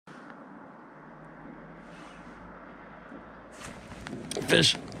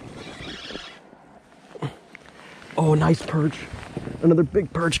fish. Oh, nice perch. Another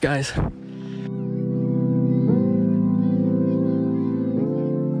big perch, guys.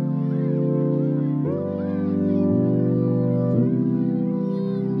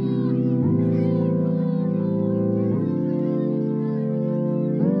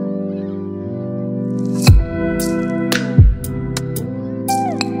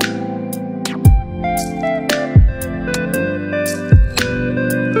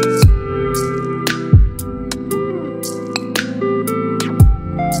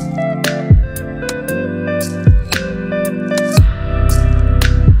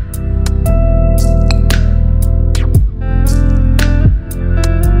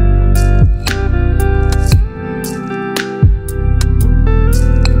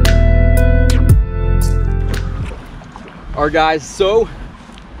 All right, guys, so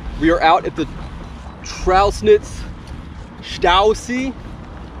we are out at the Trausnitz Stausee.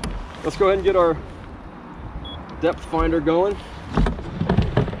 Let's go ahead and get our depth finder going.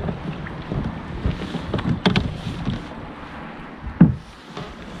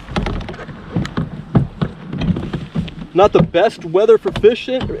 Not the best weather for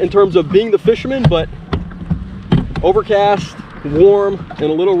fishing in terms of being the fisherman, but overcast, warm, and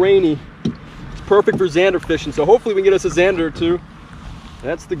a little rainy. Perfect for Zander fishing, so hopefully we can get us a Zander or two.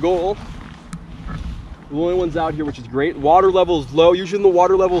 That's the goal. The only ones out here, which is great. Water level is low. Usually when the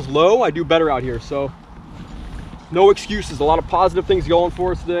water level is low, I do better out here, so no excuses. A lot of positive things going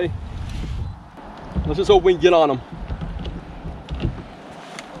for us today. Let's just hope we can get on them.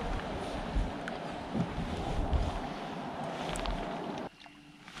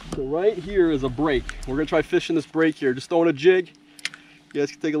 So right here is a break. We're gonna try fishing this break here. Just throwing a jig. You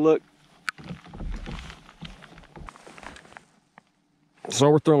guys can take a look. So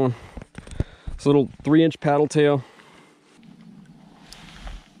we're throwing this little 3-inch paddle tail.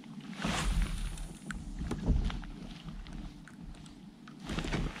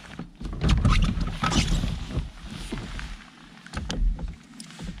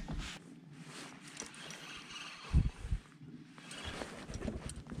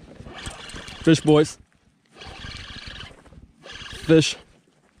 Fish, boys. Fish.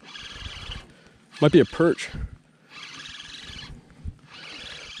 Might be a perch.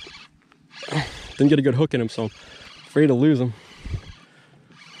 Didn't get a good hook in him, so I'm afraid to lose him.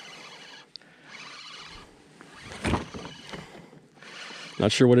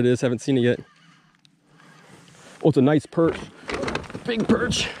 Not sure what it is, haven't seen it yet. Oh, it's a nice perch. Big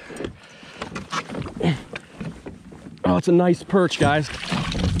perch. Oh, it's a nice perch, guys.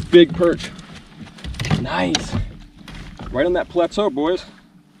 Big perch. Nice. Right on that plateau, boys.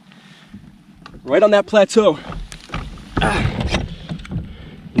 Right on that plateau.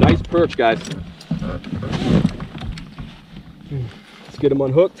 Nice perch, guys. Let's get him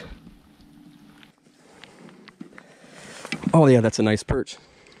unhooked. Oh yeah, that's a nice perch.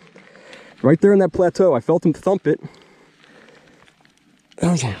 Right there in that plateau. I felt him thump it.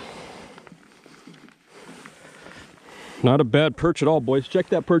 Not a bad perch at all, boys. Check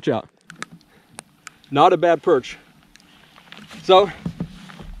that perch out. Not a bad perch. So,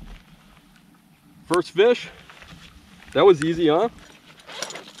 first fish. That was easy, huh?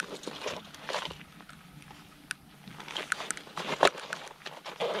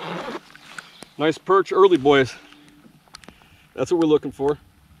 Nice perch early, boys. That's what we're looking for.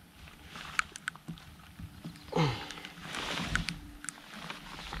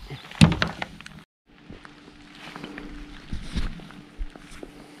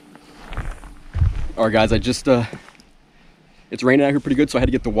 All right, guys, it's raining out here pretty good, so I had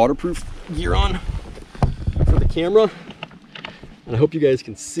to get the waterproof gear on for the camera. And I hope you guys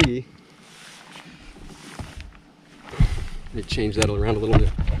can see. Let me change that around a little bit.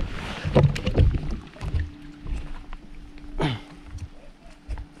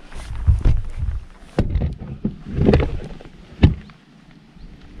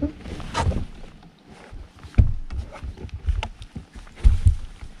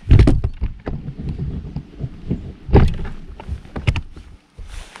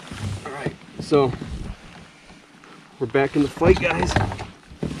 So we're back in the fight, guys.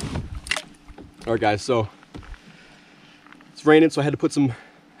 All right, guys, so it's raining, so I had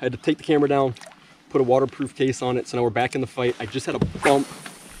to take the camera down, put a waterproof case on it. So now we're back in the fight. I just had a bump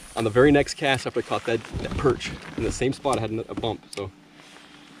on the very next cast after I caught that perch. In the same spot, I had a bump. So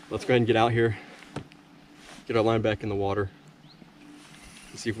let's go ahead and get out here, get our line back in the water,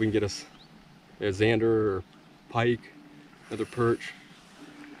 and see if we can get us a Zander or pike, another perch.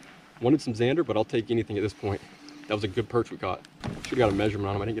 Wanted some Zander, but I'll take anything at this point. That was a good perch we caught. Should have got a measurement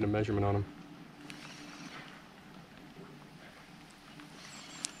on him. I didn't get a measurement on him.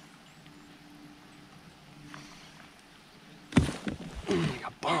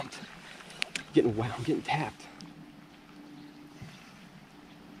 wow, I'm getting tapped.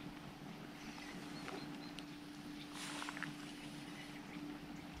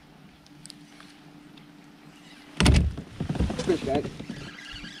 Fish, guys.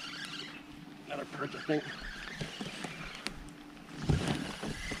 Another perch, I think.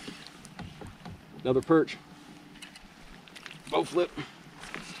 Another perch. Bow flip.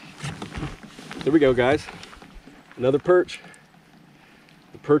 There we go, guys. Another perch.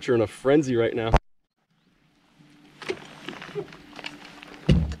 The perch are in a frenzy right now.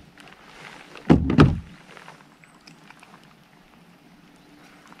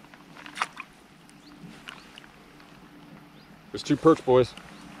 There's 2 perch, boys.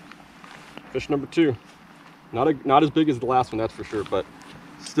 Fish number 2. Not as big as the last one, that's for sure, but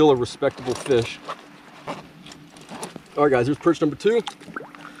still a respectable fish. All right, guys, here's perch number 2.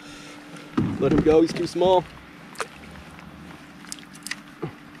 Let him go, he's too small.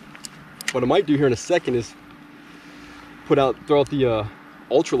 What I might do here in a second is throw out the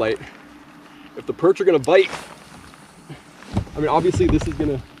ultralight. If the perch are gonna bite, I mean, obviously this is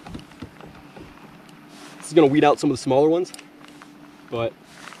gonna weed out some of the smaller ones, but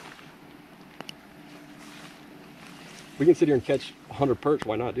we can sit here and catch 100 perch,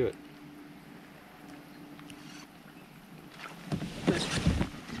 why not do it?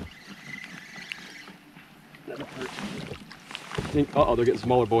 Uh-oh, they're getting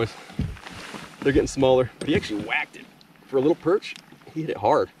smaller, boys. They're getting smaller. But he actually whacked it. For a little perch, he hit it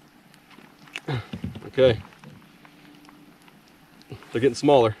hard. Okay. They're getting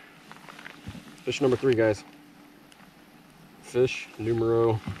smaller. Fish number 3, guys. Fish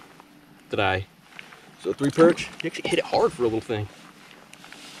numero 3. So 3 perch. He actually hit it hard for a little thing.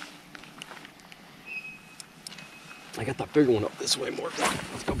 I got that bigger one up this way more.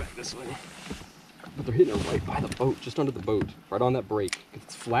 Let's go back this way. But they're hitting it right by the boat, just under the boat, right on that break.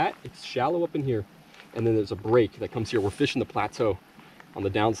 It's flat, it's shallow up in here, and then there's a break that comes here. We're fishing the plateau on the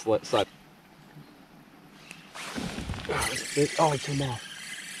down side. Oh, he came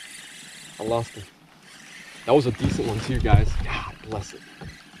off. I lost him. That was a decent one too, guys. God bless it.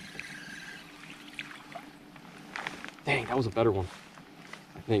 Dang, that was a better one.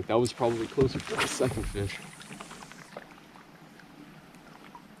 I think that was probably closer to the second fish.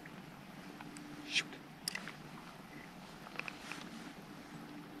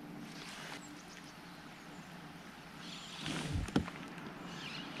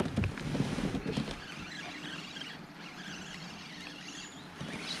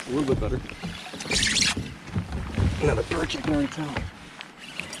 A little bit better. Another perch, you can already tell.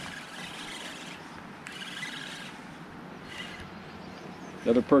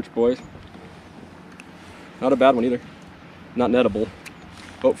 Another perch, boys. Not a bad one either. Not nettable.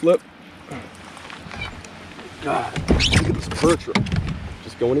 Boat flip. God, look at this perch.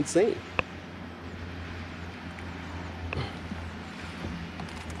 Just going insane.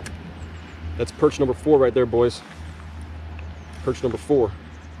 That's perch number 4 right there, boys. Perch number 4.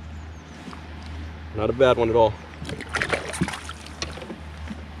 Not a bad one at all.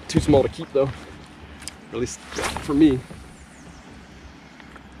 Too small to keep though. At least for me.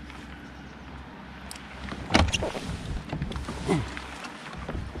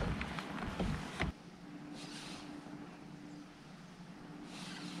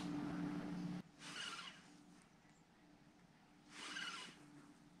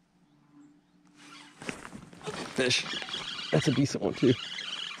 Fish. That's a decent one too.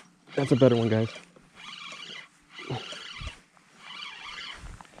 That's a better one, guys.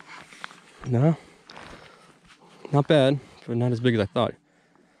 No, not bad, but not as big as I thought.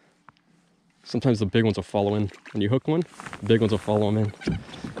 Sometimes the big ones will follow in. When you hook one, the big ones will follow them in.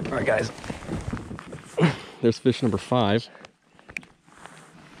 All right, guys. There's fish number 5.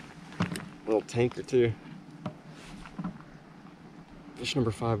 Little tanker too. Fish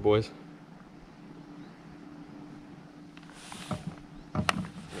number 5, boys. All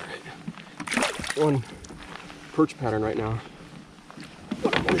right. One perch pattern right now.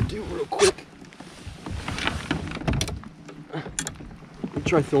 What I'm gonna do real quick, let me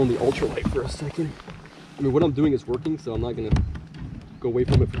try throwing the ultralight for a second. I mean, what I'm doing is working, so I'm not gonna go away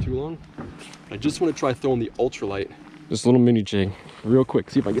from it for too long. I just want to try throwing the ultralight, this little mini jig, real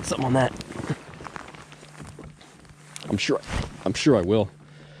quick. See if I can get something on that. I'm sure I will.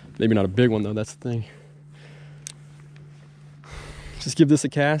 Maybe not a big one though. That's the thing. Just give this a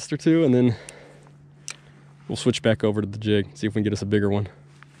cast or two, and then we'll switch back over to the jig, see if we can get us a bigger one.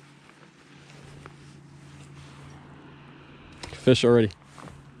 Fish already.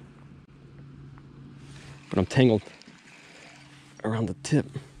 But I'm tangled around the tip.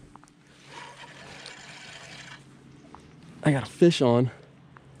 I got a fish on,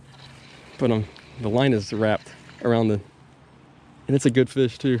 but I'm The line is wrapped around the, and it's a good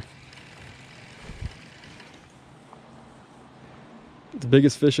fish too. The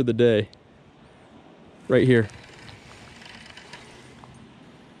biggest fish of the day, right here.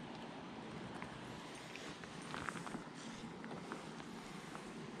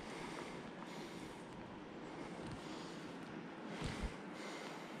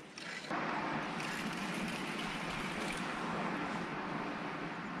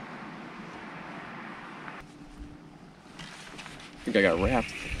 I think I got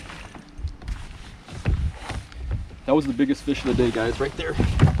wrapped. That was the biggest fish of the day, guys, right there.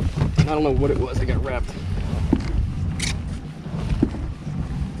 I don't know what it was, I got wrapped.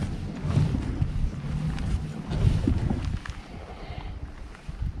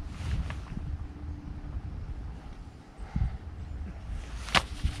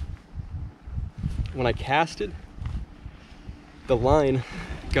 When I casted, the line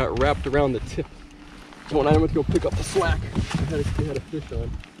got wrapped around the tip. So when I went to go pick up the slack, I had a fish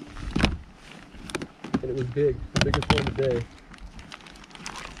on. And it was big, the biggest one of the day.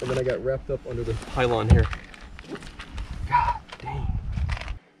 And then I got wrapped up under the pylon here. God dang.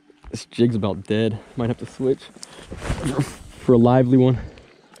 This jig's about dead. Might have to switch for a lively one.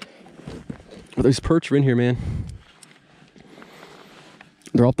 Oh, there's perch are in here, man.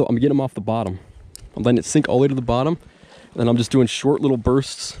 They're off the, I'm getting them off the bottom. I'm letting it sink all the way to the bottom. And then I'm just doing short little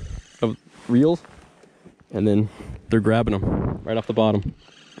bursts of reels. And then they're grabbing them right off the bottom.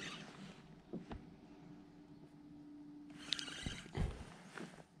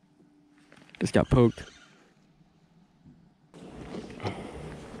 Just got poked.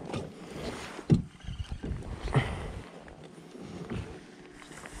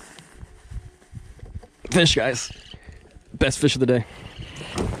 Fish, guys. Best fish of the day.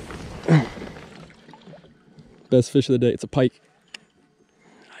 Best fish of the day. It's a pike.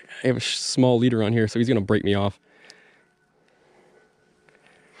 I have a small leader on here, so he's gonna break me off.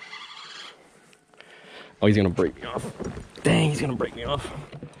 Oh, he's gonna break me off. Dang, he's gonna break me off.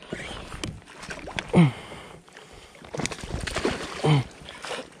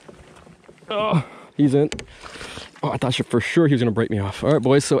 Oh, he's in. Oh, I thought for sure he was gonna break me off. All right,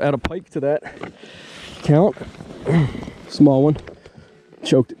 boys, so add a pike to that count. Small one.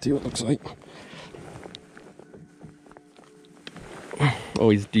 Choked it too, it looks like. Oh,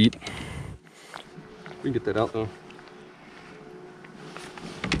 he's deep. We can get that out though.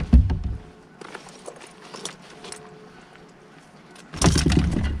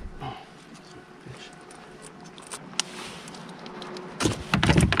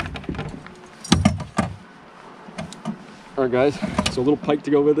 All right, guys, so a little pike to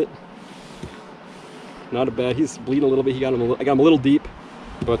go with it. Not a bad, he's bleeding a little bit. I got him a little deep,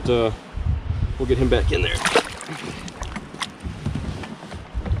 but we'll get him back in there.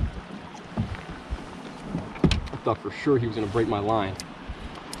 I thought for sure he was gonna break my line.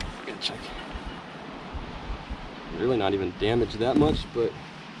 Gotta check. Really not even damaged that much, but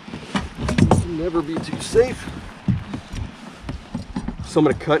never be too safe. So I'm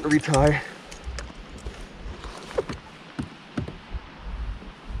gonna cut and retie.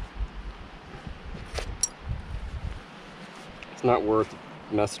 It's not worth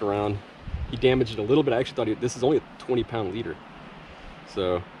messing around. He damaged it a little bit. I actually thought this is only a 20-pound leader.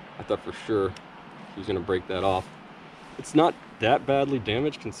 So I thought for sure he was gonna break that off. It's not that badly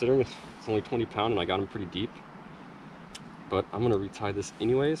damaged considering it's only 20 pound and I got him pretty deep. But I'm gonna retie this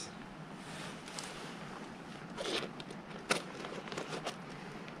anyways.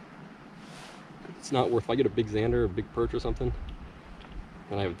 It's not worth, if I get a big Zander or a big perch or something,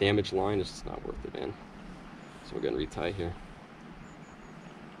 and I have a damaged line, it's just not worth it, man. So we're gonna retie here.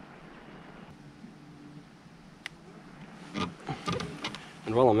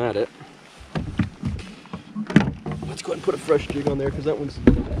 And while I'm at it, let's go ahead and put a fresh jig on there because that one's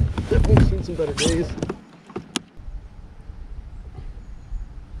definitely seen some better days.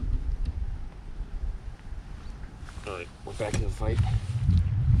 All right, we're back in the fight.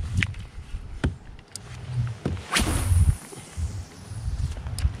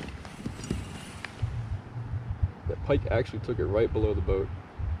 That pike actually took it right below the boat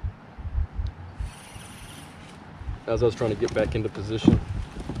as I was trying to get back into position.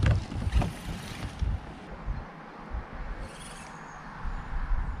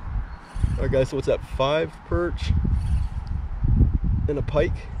 All right, guys, so what's that? 5 perch and a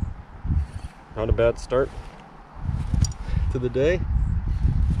pike. Not a bad start to the day.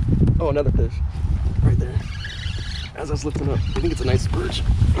 Oh, another fish right there. As I was lifting up, I think it's a nice perch.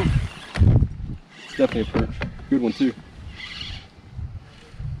 It's definitely a perch. Good one too.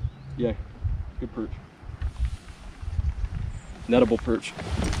 Yeah, good perch. Nettable perch.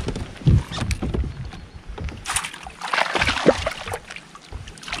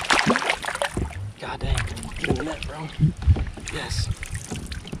 the net, bro. Yes.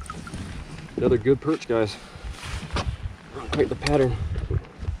 Another good perch, guys. Not quite the pattern.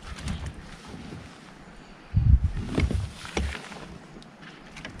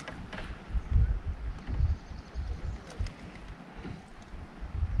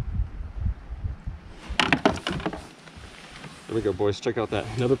 There we go, boys. Check out that.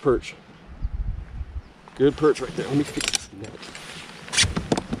 Another perch. Good perch right there. Let me fix this net.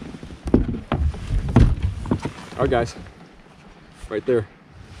 All right, guys. Right there.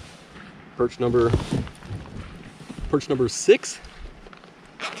 Perch number 6.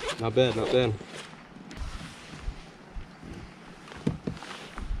 Not bad, not bad.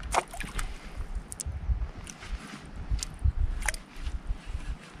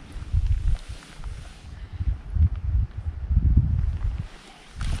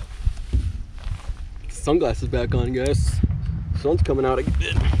 Sunglasses back on, guys. Sun's coming out a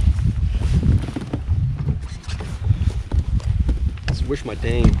bit. Just wish my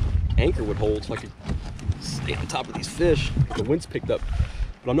dang anchor would hold so I could stay on top of these fish. The wind's picked up,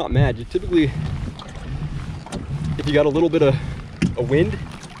 but I'm not mad. You typically, if you got a little bit of a wind,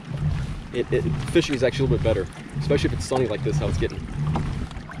 fishing is actually a little bit better, especially if it's sunny like this, how it's getting. It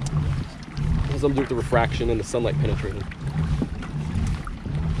has something to do with the refraction and the sunlight penetrating.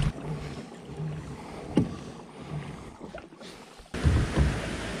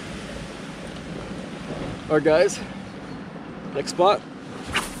 All right, guys, next spot.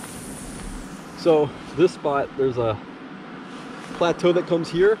 So this spot, there's a plateau that comes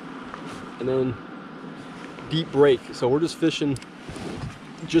here and then deep break. So we're just fishing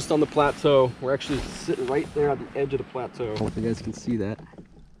just on the plateau. We're actually sitting right there at the edge of the plateau. I don't know if you guys can see that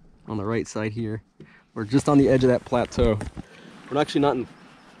on the right side here. We're just on the edge of that plateau. We're actually not in the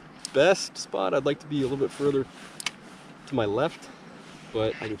best spot. I'd like to be a little bit further to my left,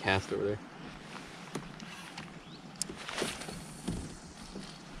 but I can cast over there.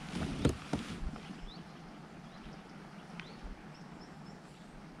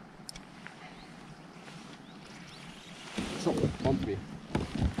 Something bumped me.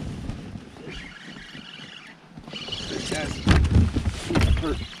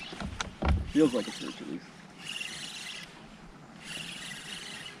 Perch. Feels like a perch at least.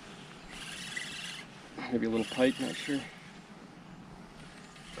 Maybe a little pike, not sure.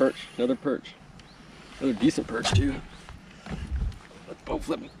 Perch, another perch. Another decent perch too. Let's both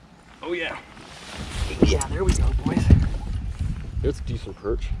flip me. Oh yeah. Yeah, there we go, boys. There's a decent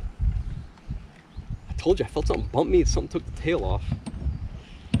perch. Told you, I felt something bump me, something took the tail off.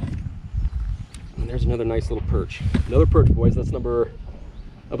 And there's another nice little perch. Another perch, boys. That's number,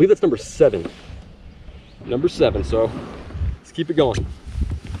 I believe that's number 7. Number 7, so let's keep it going.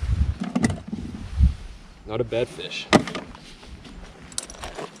 Not a bad fish.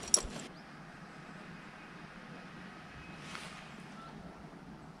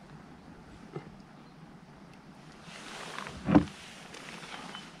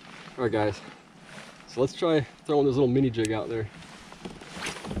 All right, guys. So let's try throwing this little mini jig out there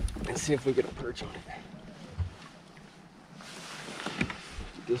and see if we get a perch on it.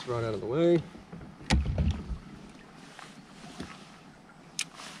 Get this rod out of the way.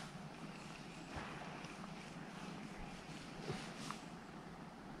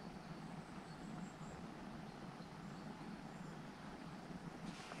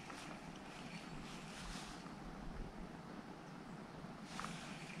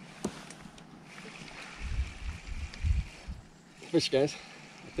 Fish, guys.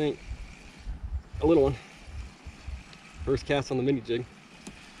 I think a little one. First cast on the mini jig,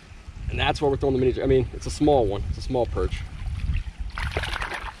 and that's where we're throwing the mini jig. I mean, it's a small one. It's a small perch,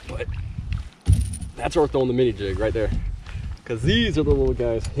 but that's where we're throwing the mini jig right there, because these are the little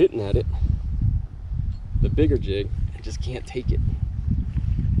guys hitting at it, the bigger jig, and just can't take it.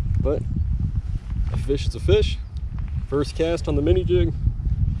 But a fish is a fish. First cast on the mini jig,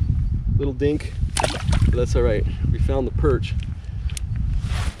 little dink, but that's all right. We found the perch.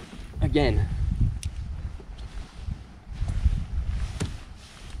 Again.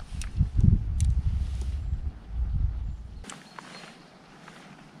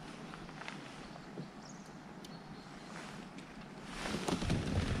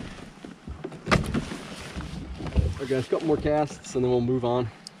 Okay, guys, a couple more casts and then we'll move on.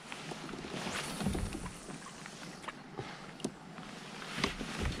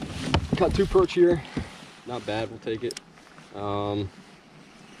 Caught 2 perch here. Not bad, we'll take it.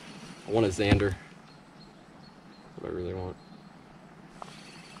 I want a Zander. What I really want.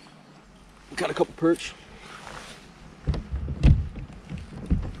 Got a couple perch.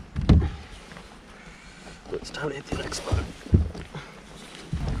 But it's time to hit the next spot.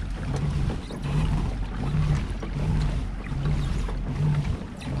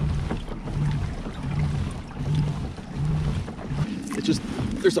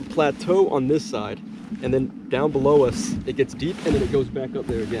 there's a plateau on this side, and then down below us, it gets deep and then it goes back up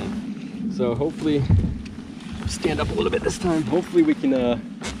there again. So hopefully, stand up a little bit this time. Hopefully we can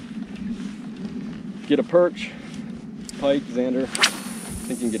get a perch, pike, Zander. I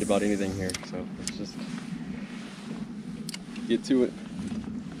think you can get about anything here. So let's just get to it.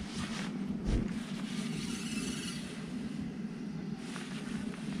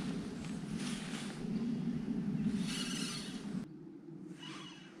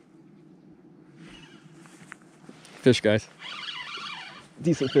 Fish, guys.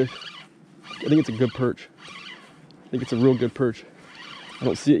 Decent fish. I think it's a good perch. I think it's a real good perch. I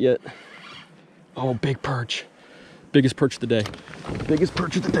don't see it yet. Oh, big perch. Biggest perch of the day. Biggest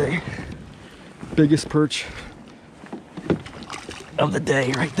perch of the day. Biggest perch of the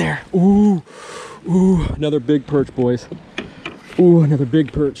day right there. Ooh, ooh, another big perch, boys. Ooh, another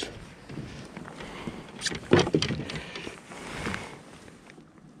big perch.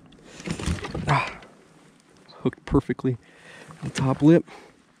 Hooked perfectly on the top lip.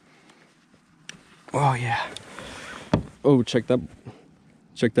 Oh yeah. Oh, check that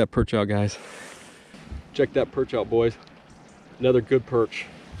perch out, guys. Check that perch out, boys. Another good perch.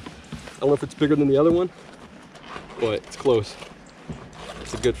 I don't know if it's bigger than the other one, but it's close.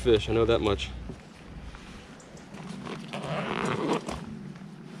 It's a good fish, I know that much.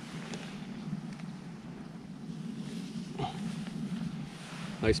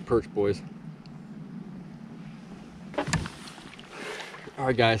 Nice perch, boys. All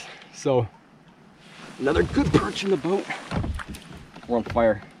right, guys, so another good perch in the boat. We're on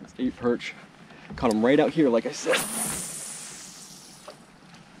fire. It's 8 perch. Caught them right out here, like I said.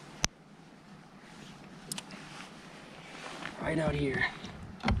 Right out here.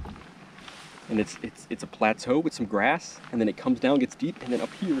 And it's a plateau with some grass, and then it comes down, gets deep, and then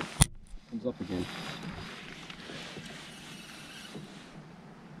up here it comes up again.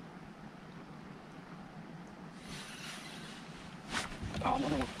 Oh,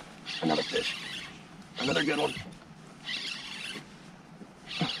 another one. Another fish. Another good one.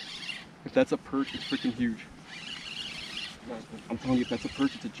 If that's a perch, it's freaking huge. I'm telling you, if that's a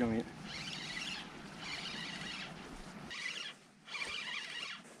perch, it's a giant.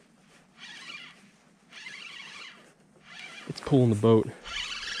 It's pulling the boat.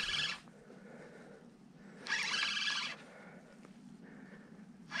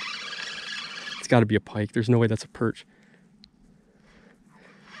 It's got to be a pike. There's no way that's a perch.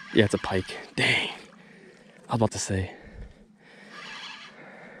 Yeah, it's a pike. Dang. I was about to say.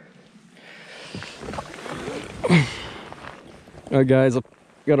 All right, guys, I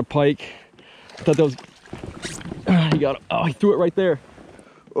got a pike. I thought that was, he threw it right there.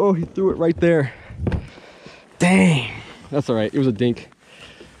 Oh, he threw it right there. Dang. That's all right. It was a dink,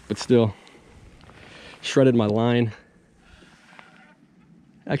 but still. Shredded my line.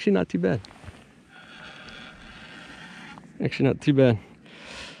 Actually, not too bad. Actually, not too bad.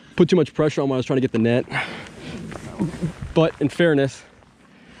 Put too much pressure on when I was trying to get the net. But in fairness,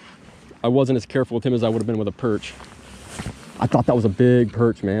 I wasn't as careful with him as I would have been with a perch. I thought that was a big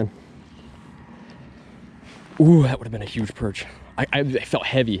perch, man. Ooh, that would have been a huge perch. I felt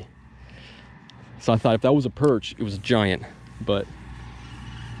heavy. So I thought if that was a perch, it was a giant, but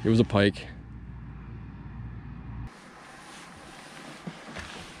it was a pike.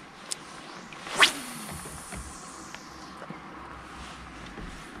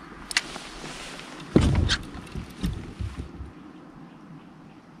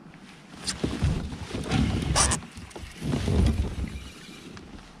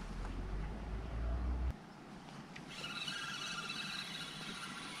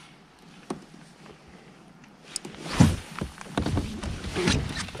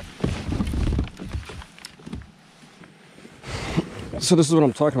 So this is what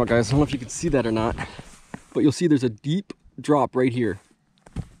I'm talking about, guys. I don't know if you can see that or not, but you'll see there's a deep drop right here,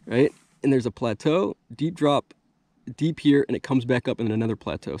 right? And there's a plateau, deep drop, deep here, and it comes back up in another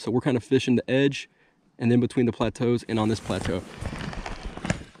plateau. So we're kind of fishing the edge and then between the plateaus and on this plateau.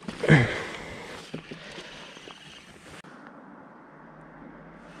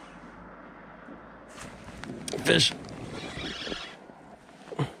 Fish.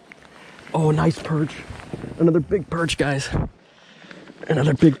 Oh, nice perch. Another big perch, guys.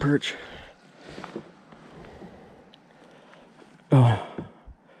 Another big perch. Oh,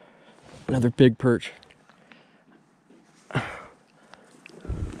 another big perch.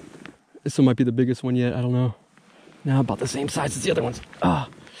 This one might be the biggest one yet. I don't know. Now about the same size as the other ones. Ah,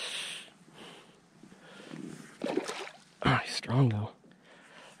 he's strong though.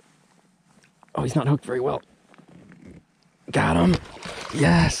 Oh, he's not hooked very well. Got him.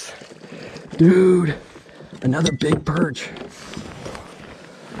 Yes, dude. Another big perch.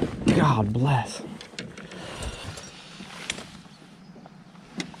 God bless.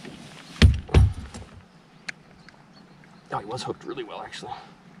 Oh, he was hooked really well, actually.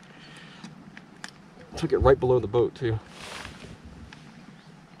 Took it right below the boat, too.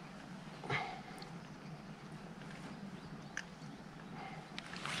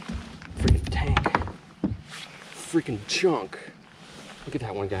 Freaking tank. Freaking chunk. Look at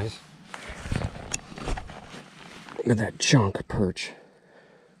that one, guys. Look at that chunk perch.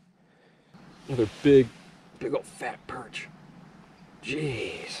 Another big old fat perch.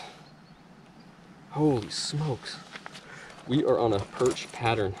 Jeez. Holy smokes. We are on a perch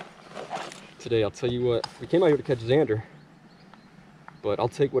pattern today. I'll tell you what, we came out here to catch Zander, but I'll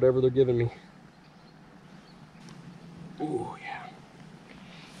take whatever they're giving me. Ooh, yeah.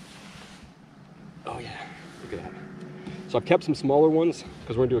 Oh yeah, look at that. So I've kept some smaller ones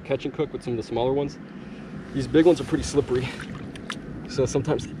because we're gonna do a catch and cook with some of the smaller ones. These big ones are pretty slippery, so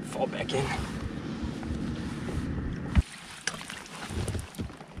sometimes they fall back in.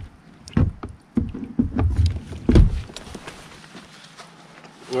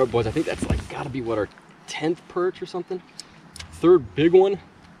 All right, boys, I think that's like gotta be what, our 10th perch or something? Third big one?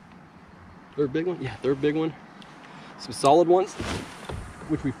 Third big one? Yeah, third big one. Some solid ones,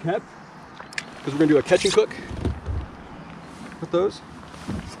 which we've kept, because we're gonna do a catch and cook with those.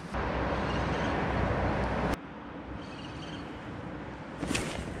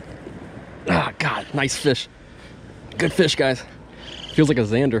 Ah, God, nice fish. Good fish, guys. Feels like a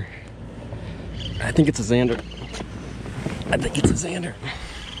Zander. I think it's a Zander. I think it's a Zander.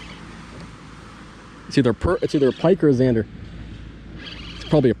 It's either a pike or a Zander. It's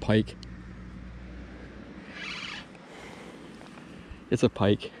probably a pike. It's a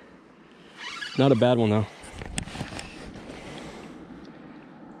pike. Not a bad one though.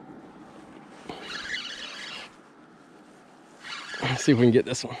 Let's see if we can get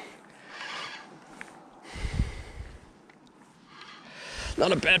this one.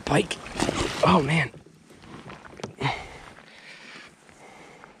 Not a bad pike. Oh man.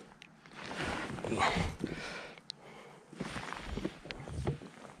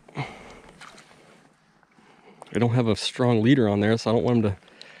 I don't have a strong leader on there, so I don't want him to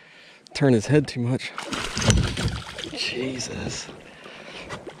turn his head too much. Jesus.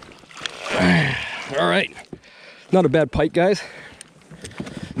 All right. Not a bad pike, guys.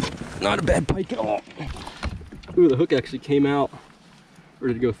 Not a bad pike at all. Ooh, the hook actually came out. Or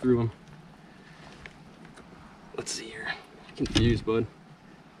did it go through him? Let's see here. Confused, bud.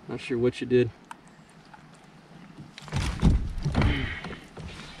 Not sure what you did.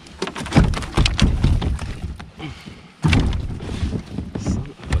 Son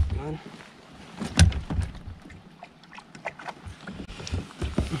of a gun.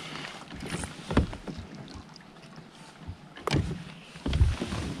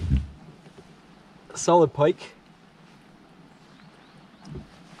 A solid pike.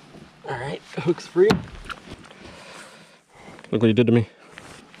 All right, hook's free. Look what he did to me.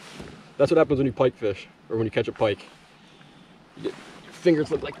 That's what happens when you pike fish, or when you catch a pike. Your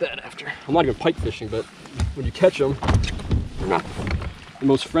fingers look like that after. I'm not even pike fishing, but when you catch them, they're not the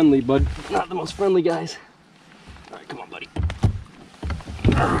most friendly, bud. Not the most friendly guys. All right, come on, buddy.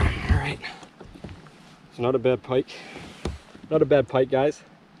 All right. It's not a bad pike. Not a bad pike, guys.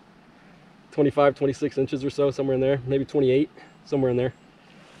 25, 26 inches or so, somewhere in there. Maybe 28, somewhere in there.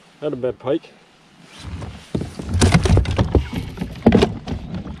 Not a bad pike.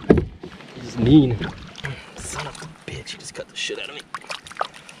 He's mean. Son of a bitch, he just cut the shit out of me.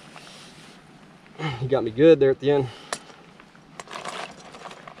 He got me good there at the end.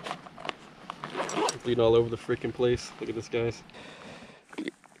 Bleeding all over the freaking place. Look at this, guys.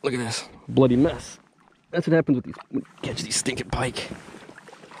 Look at this. Bloody mess. That's what happens with these, when you catch these stinking pike.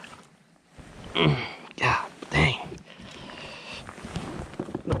 God dang.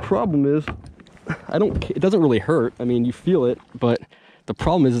 The problem is, it doesn't really hurt. I mean, you feel it, but the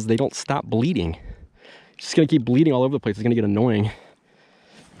problem is they don't stop bleeding. It's just gonna keep bleeding all over the place. It's gonna get annoying.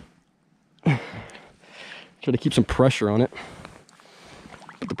 Try to keep some pressure on it.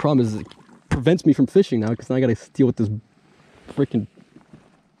 But the problem is it prevents me from fishing now, because now I gotta deal with this freaking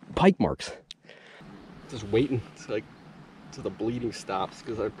pike marks. Just waiting till the bleeding stops,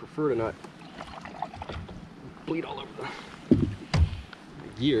 because I prefer to not bleed all over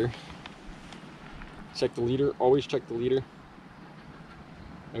the gear. Check the leader, always check the leader.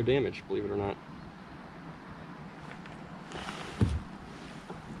 No damage, believe it or not.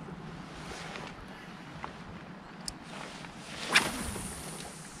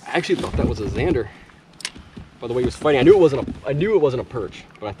 I actually thought that was a Zander. By the way he was fighting, I knew it wasn't a perch,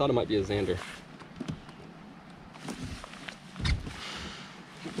 but I thought it might be a Zander.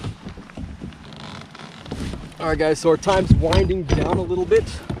 All right, guys, so our time's winding down a little bit.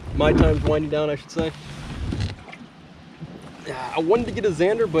 My time's winding down, I should say. I wanted to get a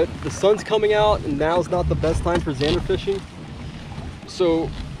Zander, but the sun's coming out and now's not the best time for Zander fishing. So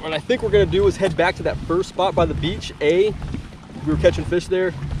what I think we're gonna do is head back to that first spot by the beach. A, we were catching fish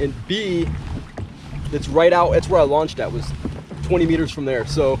there, and B, that's right out, that's where I launched at, was 20 meters from there.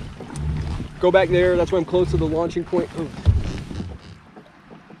 So go back there, that's where I'm close to the launching point. Oh.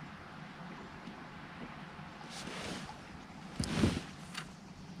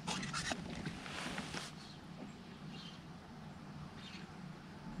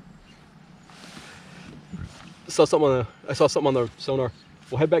 I saw something on the sonar.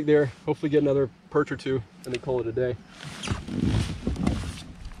 We'll head back there, hopefully get another perch or two, and then call it a day.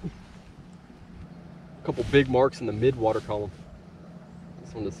 A couple big marks in the mid water column.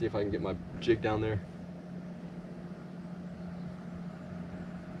 Just wanted to see if I can get my jig down there.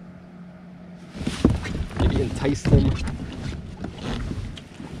 Maybe entice them.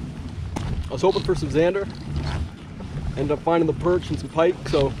 I was hoping for some Zander. Ended up finding the perch and some pike,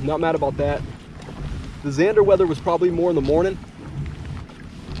 so not mad about that. The Zander weather was probably more in the morning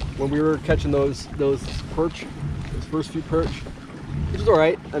when we were catching those perch, those first few perch, which is all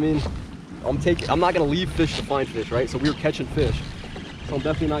right. I mean, I'm not gonna leave fish to find fish, right? So we were catching fish, so I'm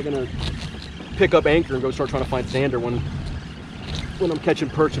definitely not gonna pick up anchor and go start trying to find Zander when I'm catching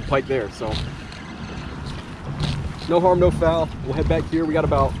perch and pike there. So no harm, no foul. We'll head back here. We got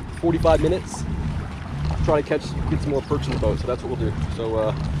about 45 minutes. Try to get some more perch in the boat. So that's what we'll do.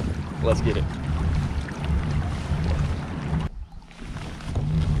 So let's get it.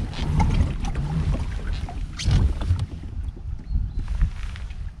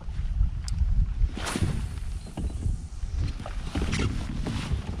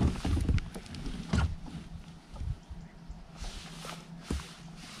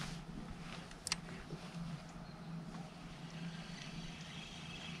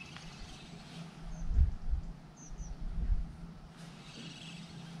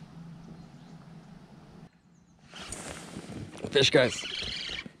 Fish, guys.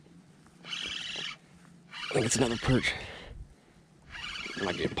 I think it's another perch. It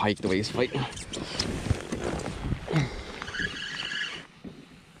might be a pike the way he's fighting.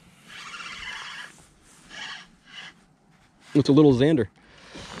 It's a little Zander.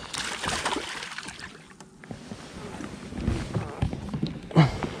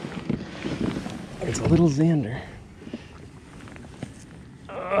 It's a little Zander.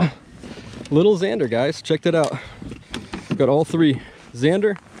 Little Zander, guys. Check that out. Got all three: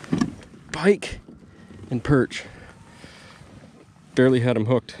 Zander, pike, and perch. Barely had him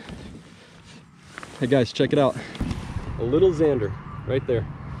hooked. Hey guys, check it out. A little Zander right there.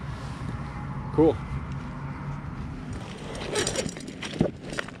 Cool.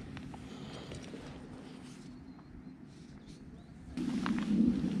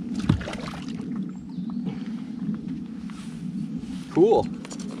 Cool.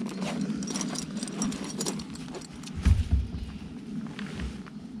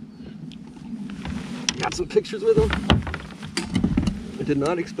 Got some pictures with him. I did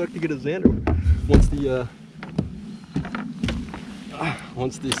not expect to get a Zander once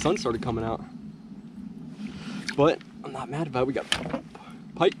the sun started coming out. But I'm not mad about it. We got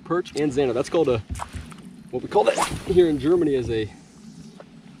pike, perch, and Zander. That's called what we call that here in Germany is a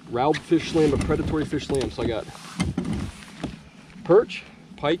raubfischangeln, a predatory fish slam. So I got perch,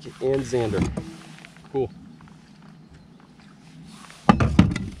 pike, and Zander. Cool.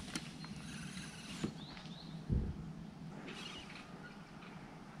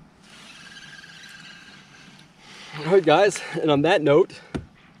 Alright guys, and on that note,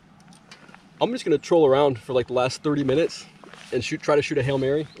 I'm just going to troll around for like the last 30 minutes and try to shoot a Hail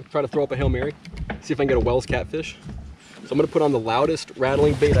Mary, try to throw up a Hail Mary, see if I can get a Wells catfish. So I'm going to put on the loudest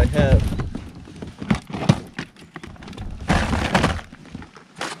rattling bait I have.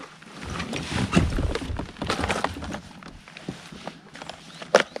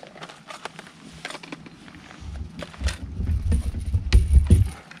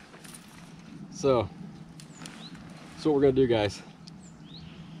 So that's what we're gonna do, guys.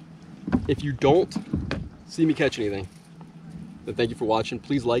 If you don't see me catch anything, then thank you for watching.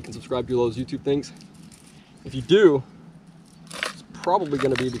 Please like and subscribe to those YouTube things. If you do, it's probably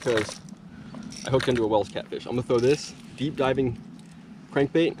gonna be because I hooked into a Wells catfish. I'm gonna throw this deep diving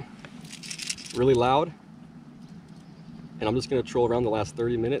crankbait really loud, and I'm just gonna troll around the last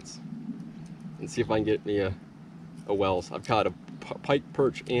 30 minutes and see if I can get me a Wells. I've caught a pike,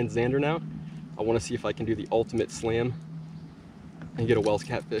 perch, and Zander now. I want to see if I can do the ultimate slam and get a Wells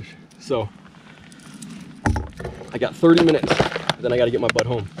catfish. So I got 30 minutes, then I got to get my butt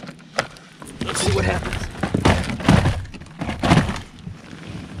home. Let's see what happens.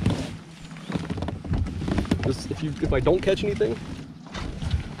 if I don't catch anything,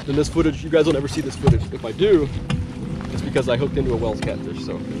 then this footage, you guys will never see this footage. If I do, it's because I hooked into a Wells catfish.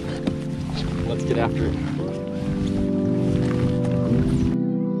 So let's get after it.